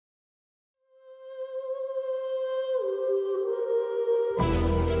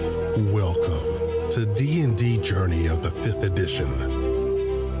of the 5th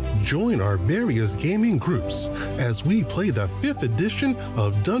edition. Join our various gaming groups as we play the 5th edition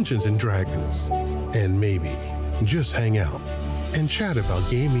of Dungeons & Dragons. And maybe just hang out and chat about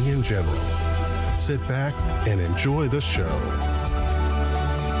gaming in general. Sit back and enjoy the show.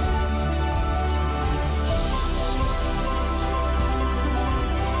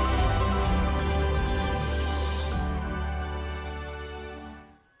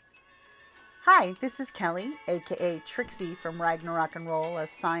 Hi, this is Kelly, aka Trixie from Ragnarok and Roll,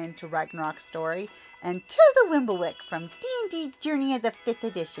 assigned to Ragnarok Story, and Tilda Wimblewick from D&D Journey of the 5th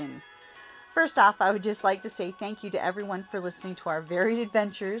Edition. First off, I would just like to say thank you to everyone for listening to our varied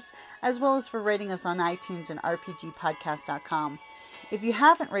adventures, as well as for rating us on iTunes and RPGpodcast.com. If you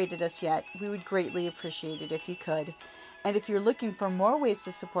haven't rated us yet, we would greatly appreciate it if you could. And if you're looking for more ways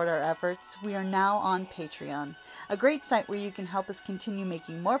to support our efforts, we are now on Patreon, a great site where you can help us continue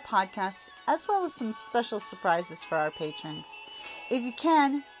making more podcasts, as well as some special surprises for our patrons. If you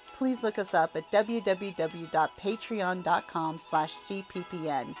can, please look us up at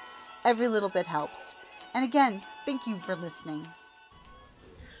www.patreon.com/cppn. Every little bit helps. And again, thank you for listening.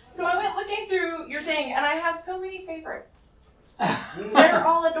 So I went looking through your thing, and I have so many favorites. They're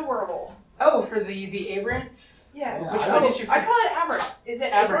all adorable. Oh, for the Aberrants? Yeah. Which one is your I call it Aberrant. Is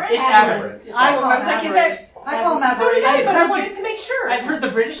it Aberrant? Aberrant? It's Aberrant. I call him Aberrant. I call him So did I, but I I've wanted to make sure. I've heard the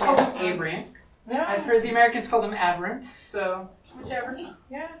British call them Aberrant. Yeah. I've heard the Americans call them Aberrants, so... Whichever.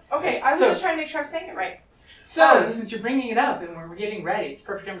 Yeah. Okay, I was So- just trying to make sure I was saying it right. So, since you're bringing it up and we're getting ready, it's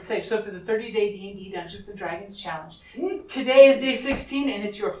perfect time to say. So for the 30-day D&D Dungeons & Dragons Challenge, today is day 16, and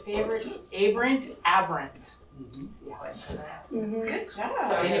it's your favorite Aberrant. See how I said that? Good job.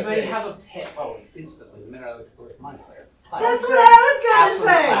 So anybody have a pick? Oh, instantly, the minute I looked at Mind Flayer. That's what I was gonna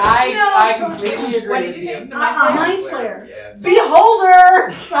say. I completely agree What did with you say? you. The Mind Flayer. Yeah.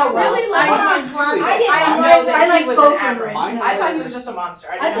 Beholder. I really like I like both of them. I thought he was just a monster.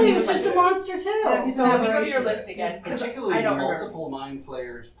 I thought he was just a monster too. So let me go to your list again, because Particularly I don't multiple remember. Mind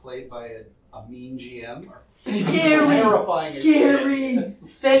Flayers played by a mean GM are Scary. terrifying as Scary. shit.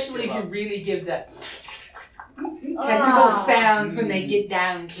 Especially if you really give that tentacle sounds when they get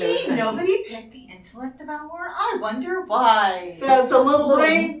down close. Gee, nobody picked the intellect devourer. I wonder why. The little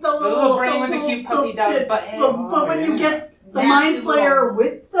brain, The little brain with the cute puppy dog butt head. But when you get the Nasty Mind Flayer little-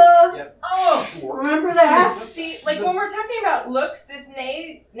 with the, Yep. Oh, remember that? See, like when we're talking about looks, this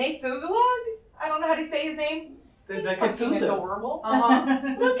Nathugalog, I don't know how to say his name. The He's fucking Cthulhu. adorable.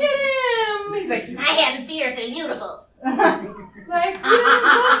 Uh-huh. Look at him. He's like, I am fierce and beautiful. like, who doesn't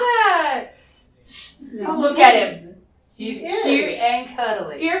love that? No. Look at him. He's He is. cute and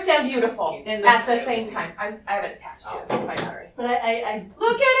cuddly. Fierce and beautiful In at the same time. I have it attached to my battery. But I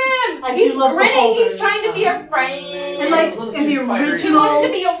Look at him. I He's do love grinning. He's Beholder. trying to be a friend. and like A little in the too spidery. He original, wants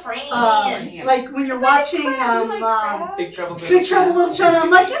to be your friend. like when you're watching Big Trouble Big Trouble Little China, I'm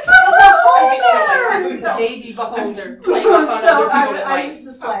like, it's a I think beholder. Baby Beholder. Playing up on So other people that I might. was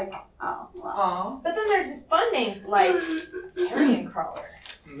just like, oh, wow. Aw. But then there's fun names like Carrion Crawler.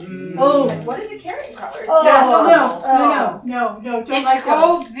 Oh. What is a carrion crawler? Oh, Yeah. no, don't It's like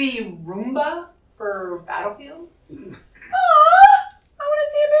called those. the Roomba for battlefields. Aw, I want to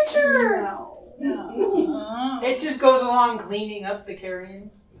see a picture. No. It just goes along cleaning up the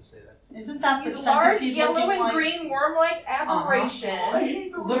carrion. Isn't that the He's a large centipede yellow looking and like? green worm-like aberration. I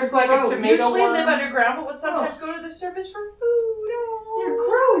hate the Looks word like a gross. tomato Usually worm. live underground, but will sometimes go to the surface for food. They're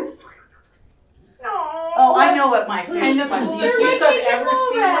Oh. gross. No. Oh, I know what my And favorite the one coolest is. use I've ever They're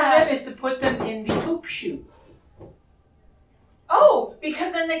seen one of them rats. is to put them in the poop chute. Oh,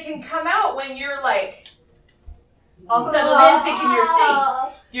 because then they can come out when you're like all settled in, thinking you're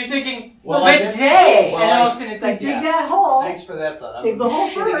safe. You're thinking, Well, good I guess- day, well, and all of a I- sudden it's Like, like, dig that hole. Thanks for that thought. Dig the hole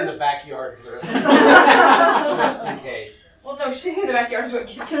shitting in the first. backyard for the rest of just in case. Well, no, shitting in the backyard is what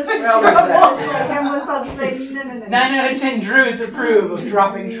gets us in Well, trouble. that's Like that. I was about to say, no. 9 out of 10 druids approve of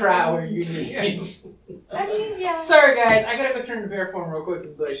dropping trow where you need. I mean, yeah. Sorry guys, I gotta go turn to bear form real quick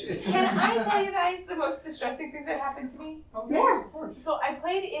in bushes. Can I tell you guys the most distressing thing that happened to me? Yeah. So I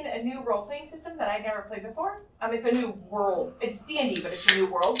played in a new role-playing system that I'd never played before. It's a new world. It's D&D, but it's a new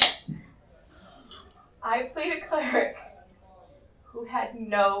world. I played a cleric who had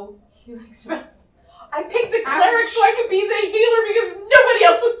no healing spells. I picked the cleric so I could be the healer because nobody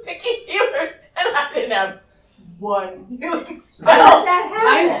else was picking healers, and I didn't have one healing spell. How does that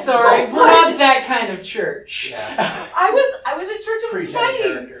happen? I'm sorry, we're not that kind of church. Yeah. I was a church of Pre-gen smiting.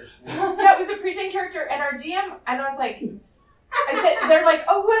 characters. Yeah, it was a pre-gen character, and our GM, and I was like, they're like,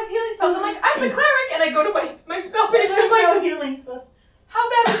 oh, who has healing spells? I'm like, I'm the cleric, and I go to my spell page, There's there's like, no healing spells. how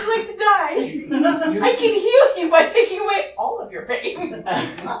bad would you like to die? I can heal you by taking away all of your pain.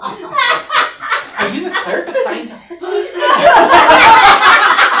 Are you the cleric of Scientology?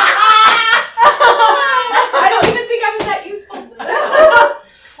 I don't even think I was that useful.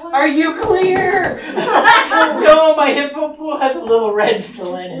 Are you clear? No, my hippo pool has a little red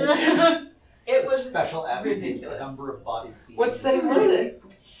still in it. It was special ridiculous. number of body feet. What setting was it?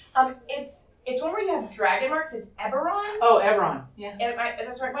 It's one where you have dragon marks. It's Eberron. Oh, Eberron. Yeah.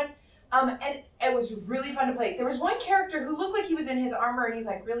 That's the right one. And it was really fun to play. There was one character who looked like he was in his armor and he's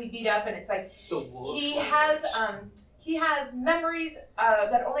like really beat up, and it's like he has memories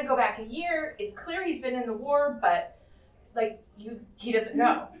that only go back a year. It's clear he's been in the war, but like he doesn't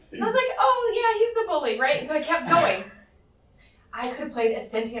know. And I was like, oh yeah, he's the bully, right? And so I kept going. I could have played a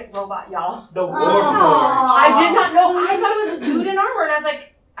sentient robot, y'all. The Warforged. I did not know. I thought it was a dude in armor, and I was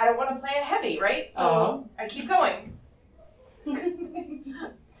like, I don't want to play a heavy, right? So I keep going.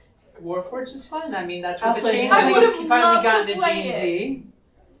 Warforged is fun. I mean, that's I'll what the play change that. I is. would have You finally loved got to into play D&D.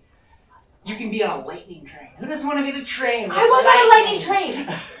 You can be on a lightning train. Who doesn't want to be the train? I was on a lightning train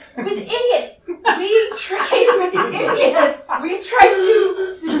with idiots. We tried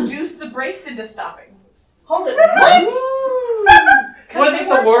to seduce the brakes into stopping. Hold it. Was it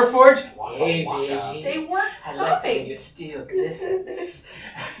the Warforged? Hey, Waka. baby. They weren't I like when stopping. you steal glistens.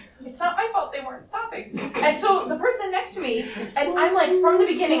 It's not my fault they weren't stopping. And so the person next to me, and I'm like, from the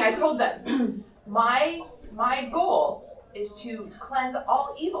beginning, I told them, my goal is to cleanse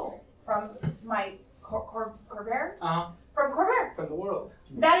all evil from my Corvair. From Corvair. From the world.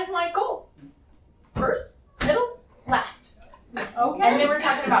 That is my goal. First, middle, last. Okay. And they were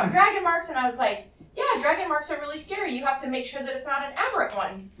talking about dragon marks, and I was like, yeah, dragon marks are really scary. You have to make sure that it's not an aberrant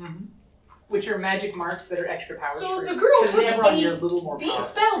one. Mm-hmm. Which are magic marks that are extra powerful. So the girl took you're a little more beat powerful.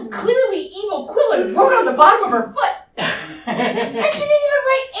 spelled clearly evil quill and wrote on the bottom of her foot. And she didn't even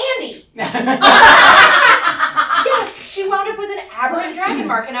write Andy. Yeah, she wound up with an aberrant dragon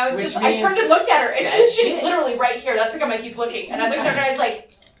mark, and I was I turned and looked at her, and she was sitting literally right here. That's how come I keep looking. And I looked at her, and I was like,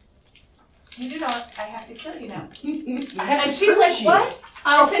 you do not, I have to kill you now. And she's like, what?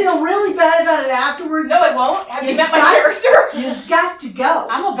 I'll feel really bad about it afterwards. No, it won't. Have you met my character? You've got to go.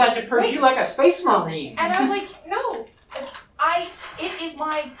 I'm about to purge you like a space marine. And I was like, no, it is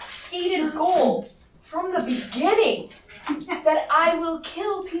my stated goal from the beginning that I will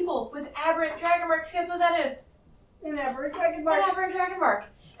kill people with aberrant dragon marks. Guess what that is? An aberrant dragon An mark. aberrant dragon mark.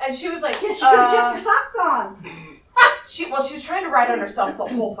 And she was like, Yes, you gotta get your socks on. She was trying to ride on herself the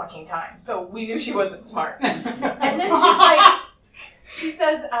whole fucking time, so we knew she wasn't smart. And then she's like, she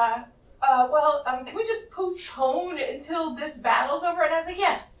says, can we just postpone until this battle's over? And I was like,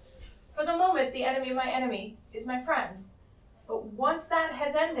 yes. For the moment, the enemy of my enemy is my friend. But once that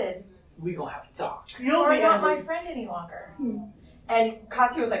has ended, we gonna have to talk. you are not my friend any longer. And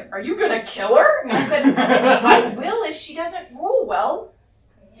Katya was like, are you gonna kill her? And I said, I will if she doesn't roll well.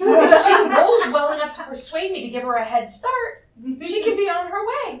 If she rolls well enough to persuade me to give her a head start, she can be on her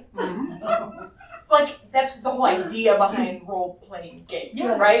way. Mm-hmm. Like, that's the whole idea behind role-playing game,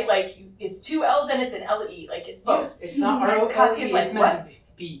 right? Like, it's two L's and it's an L-E. Like, it's both. Yeah, it's not And Katya's like, it's what? meant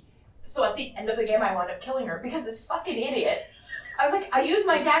to be. So at the end of the game, I wound up killing her because this fucking idiot. I was like, I used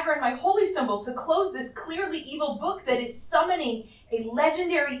my dagger and my holy symbol to close this clearly evil book that is summoning a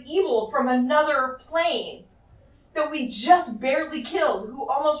legendary evil from another plane that we just barely killed, who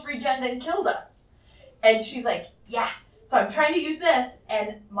almost regened and killed us. And she's like, yeah. So I'm trying to use this,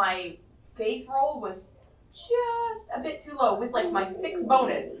 and my faith roll was just a bit too low with like my 6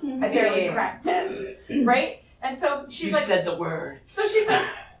 bonus. I barely cracked 10, right? And so she's You like, said the word. so she says,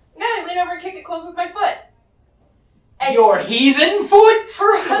 now I lean over and kick it close with my foot. And your heathen foot?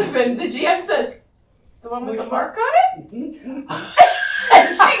 Her husband, the GM, says, the one with the mark on it? And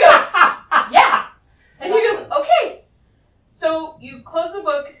she goes, yeah. And he goes, okay. So you close the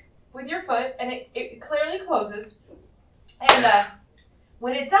book with your foot, and it clearly closes. And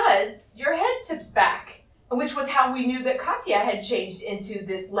when it does, your head tips back, which was how we knew that Katya had changed into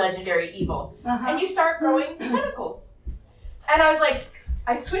this legendary evil. And you start growing tentacles. And I was like,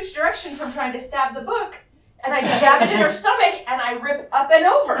 I switched direction from trying to stab the book, and I jab it in her stomach, and I rip up and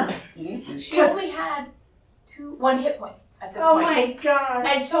over. She only had 1 hit point at this point. Oh my god.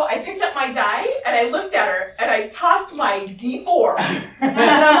 And so I picked up my die, and I looked at her, and I tossed my D4. And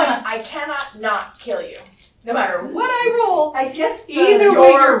I'm like, I cannot not kill you. No matter what I roll, I guess either way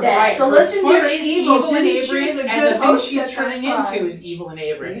you're dead. right. The Her legendary foot is evil and didn't choose a and good the thing host she's at that turning time. into is evil and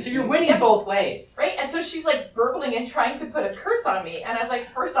Avery. So you're winning both ways. right? And so she's like burbling and trying to put a curse on me. And I was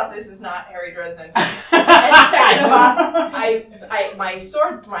like, first off, this is not Harry Dresden. And second of all, my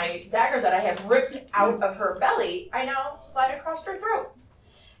sword, my dagger that I have ripped out of her belly, I now slide across her throat.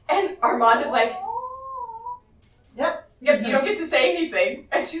 And Armand is like, Yep. you don't get to say anything.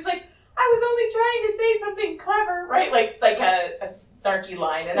 And she's like, I I was only trying to say something clever, right? Like a snarky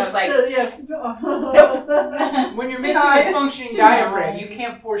line, and I was like, nope. When you're missing a functioning diaphragm, you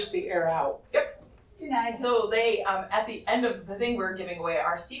can't force the air out. yep. Denied. So they, at the end of the thing, we were giving away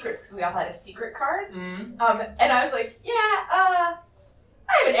our secrets because we all had a secret card. Mm-hmm. And I was like, yeah, I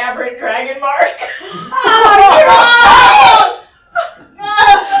have an aberrant dragon mark.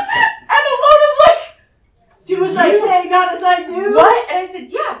 And Alona's like, Do as I say, not as I do. what? And I said,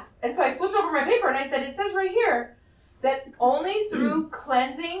 yeah. And so I flipped over my paper and I said, it says right here that only through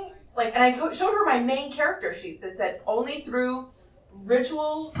cleansing, and I showed her my main character sheet that said only through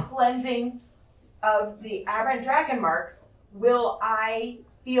ritual cleansing of the aberrant dragon marks will I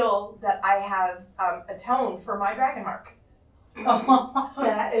feel that I have atoned for my dragon mark.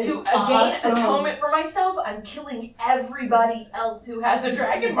 That is To awesome. gain atonement for myself, I'm killing everybody else who has a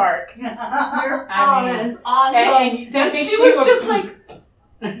dragon mark. That is awesome. And that And makes she you was just like,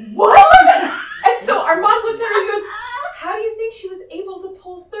 what? And so Armand looks at her and he goes, how do you think she was able to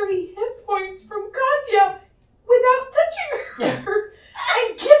pull 30 hit points from Katya without touching her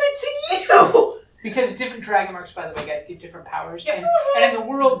and give it to you? because different dragon marks, by the way, guys, give different powers. Yep. And in the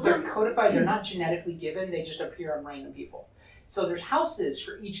world, they're codified. They're not genetically given. They just appear on random people. So there's houses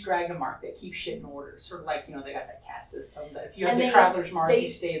for each dragon mark that keep shit in order. Sort of like, they got that caste system that if you have And the they- Traveler's Mark, they- you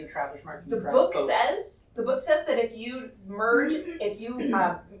stay in the Traveler's Mark. The You drive book boats. says that if you merge, if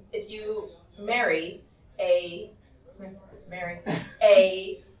you marry a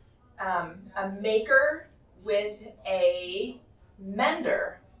maker with a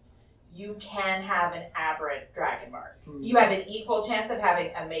mender, you can have an aberrant dragon mark. Mm-hmm. You have an equal chance of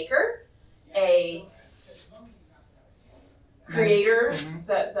having a maker, a creator,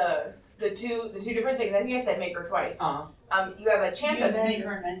 Mm-hmm. the two different things. I think I said maker twice. Uh-huh. You have a chance of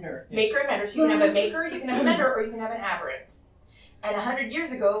Maker and Mender. maker and mender. So you can have a maker, you can have a mender, or you can have an aberrant. And 100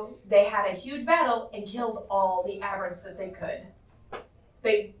 years ago, they had a huge battle and killed all the aberrants that they could.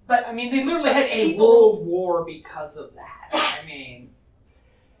 They literally had a people- world war because of that.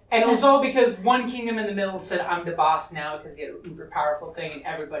 And it was all because one kingdom in the middle said, I'm the boss now, because he had an uber powerful thing, and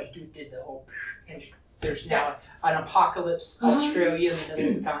everybody did the whole, and there's now an apocalypse Australia in the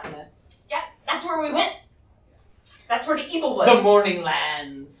middle of the continent. Yeah, that's where we went. That's where the evil was. The Morning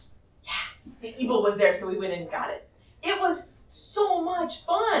Lands. The evil was there, so we went and got it. It was so much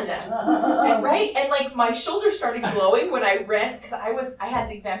fun, right? And my shoulders started glowing when I ran, because I had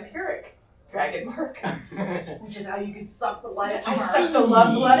the vampiric dragon mark. Which is how you could suck the life I from her. sucked the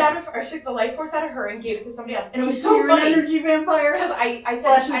blood out of her, I sucked the life force out of her and gave it to somebody else. And it was so You're funny. an energy vampire. Because I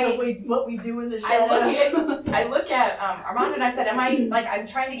Flashes said, of what we do in the I shadows. look at Armand and I said, I'm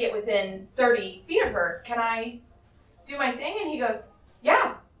trying to get within 30 feet of her. Can I do my thing? And he goes,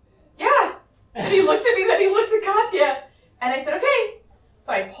 yeah. And he looks at me, then he looks at Katya. And I said, okay.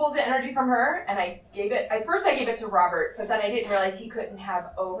 So I pulled the energy from her and I gave it, at first I gave it to Robert, but then I didn't realize he couldn't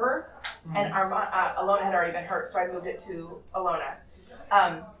have over. And Alona had already been hurt, so I moved it to Alona.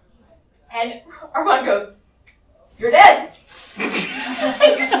 And Armand goes, you're dead. And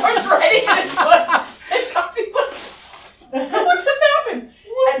he starts writing in his book. And Katya's like, what just happened?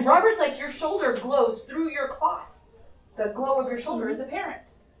 And Robert's like, your shoulder glows through your cloth. The glow of your shoulder is apparent.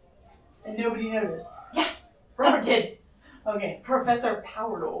 And nobody noticed. Yeah, Robert did. Okay. Professor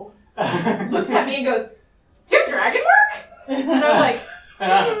Paolo looks at me and goes, do you have dragon mark? And I'm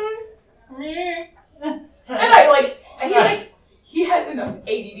like, and he has enough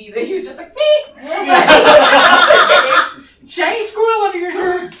ADD that he was just like, me. Shiny squirrel under your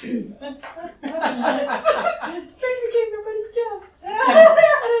shirt. Playing the game nobody guessed. And I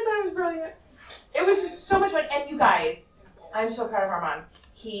thought it was brilliant. It was so much fun. And you guys, I'm so proud of Armand.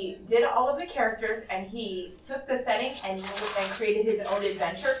 He did all of the characters, and he took the setting and created his own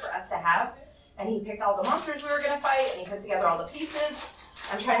adventure for us to have. And he picked all the monsters we were going to fight, and he put together all the pieces.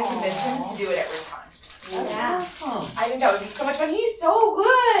 I'm trying to convince him to do it at RuneCon. Yeah. Awesome. I think that would be so much fun. He's so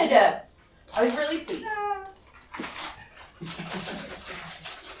good. I was really pleased.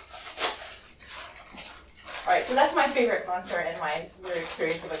 Alright, so that's my favorite monster and my weird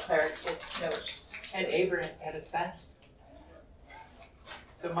experience of a cleric with notes. And Aberrant at its best.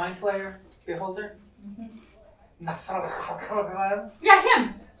 So Mind Flayer, Beholder. Yeah,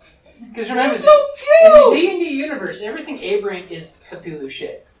 him. Because remember, He's so in the cute. D&D universe, everything Aberrant is Cthulhu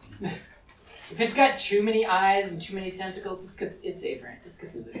shit. If it's got too many eyes and too many tentacles, it's Aberrant. It's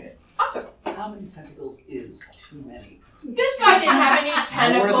Cthulhu shit. Awesome. How many tentacles is too many? This guy didn't have any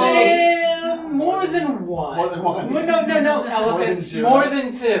tentacles. More than one. More than one. No, elephants. More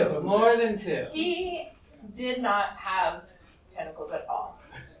than two. More than two. He did not have tentacles at all.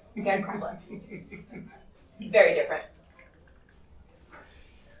 He had crab legs. Very different.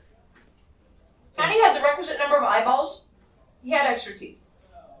 requisite number of eyeballs, he had extra teeth.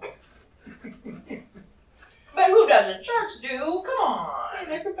 But who doesn't? Sharks do. Come on.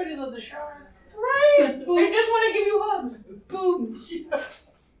 And everybody loves a shark. Right? They just want to give you hugs. Boom.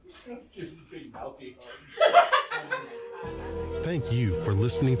 Give big mouthy hugs. Thank you for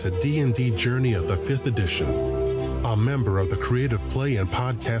listening to D&D Journey of the 5th Edition, a member of the Creative Play and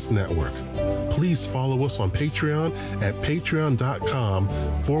Podcast Network. Please follow us on Patreon at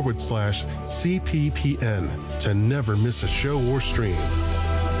patreon.com/CPPN to never miss a show or stream.